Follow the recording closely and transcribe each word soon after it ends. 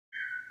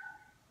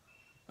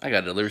I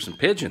gotta deliver some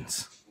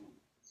pigeons.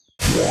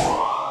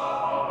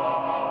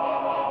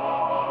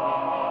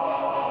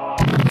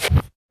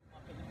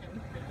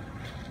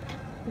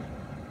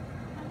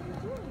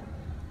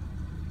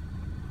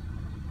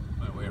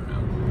 My way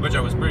around, which I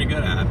was pretty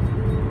good at up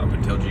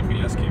until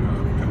GPS came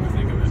out. Come to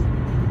think of it,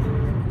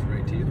 it's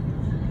right to you.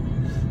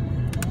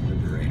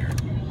 Liberator.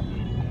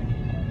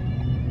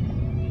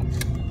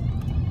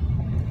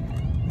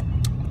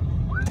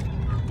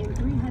 In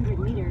 300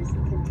 meters,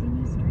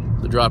 continue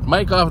straight. So dropped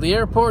Mike off at the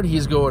airport.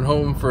 He's going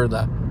home for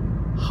the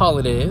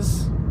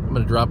holidays. I'm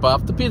gonna drop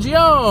off the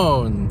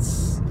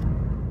Pigeons.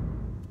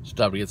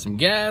 Stop to get some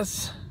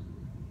gas.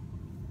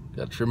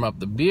 Gotta trim up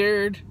the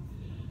beard.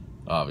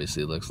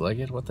 Obviously it looks like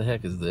it. What the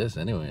heck is this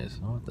anyways?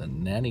 Oh, the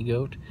nanny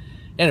goat.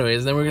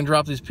 Anyways, then we're gonna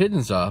drop these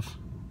pigeons off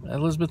at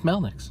Elizabeth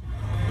Melnick's.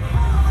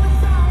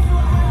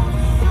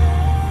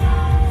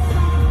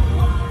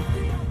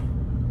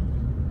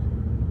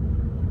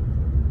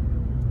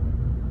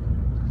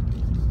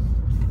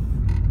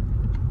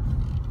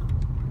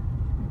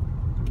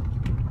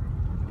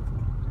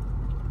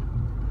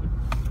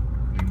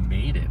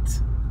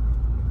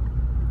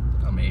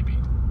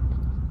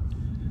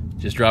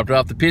 Just dropped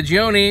off the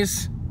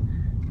Pigeons.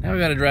 Now we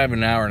gotta drive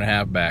an hour and a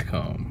half back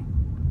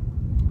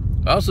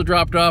home. I also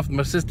dropped off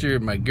my sister,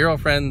 my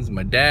girlfriend's,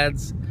 my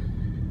dad's,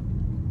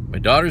 my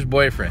daughter's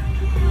boyfriend.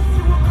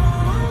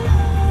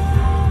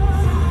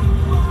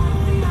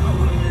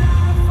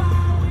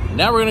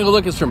 Now we're gonna go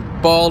look at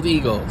some bald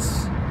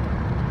eagles.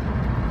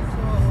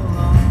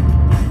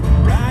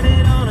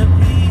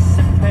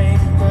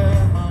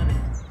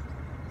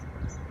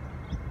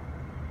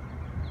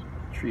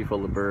 Tree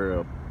full of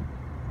bird.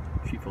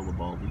 Tree full of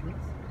bald eagles.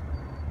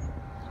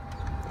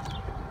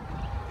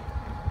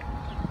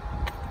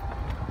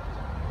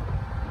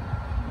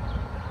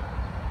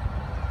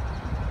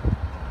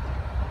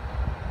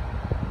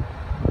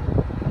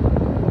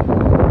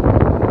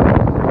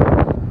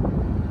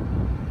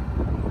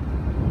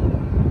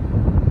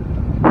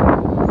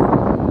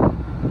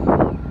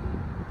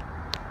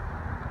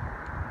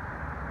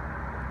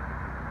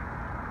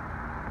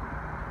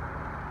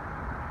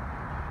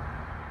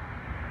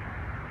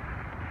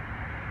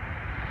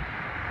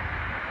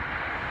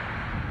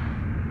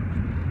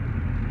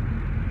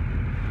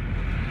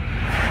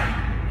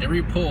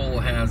 Every pole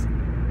has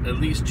at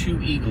least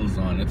 2 eagles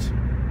on it.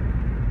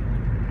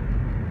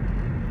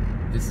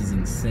 This is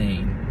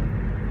insane.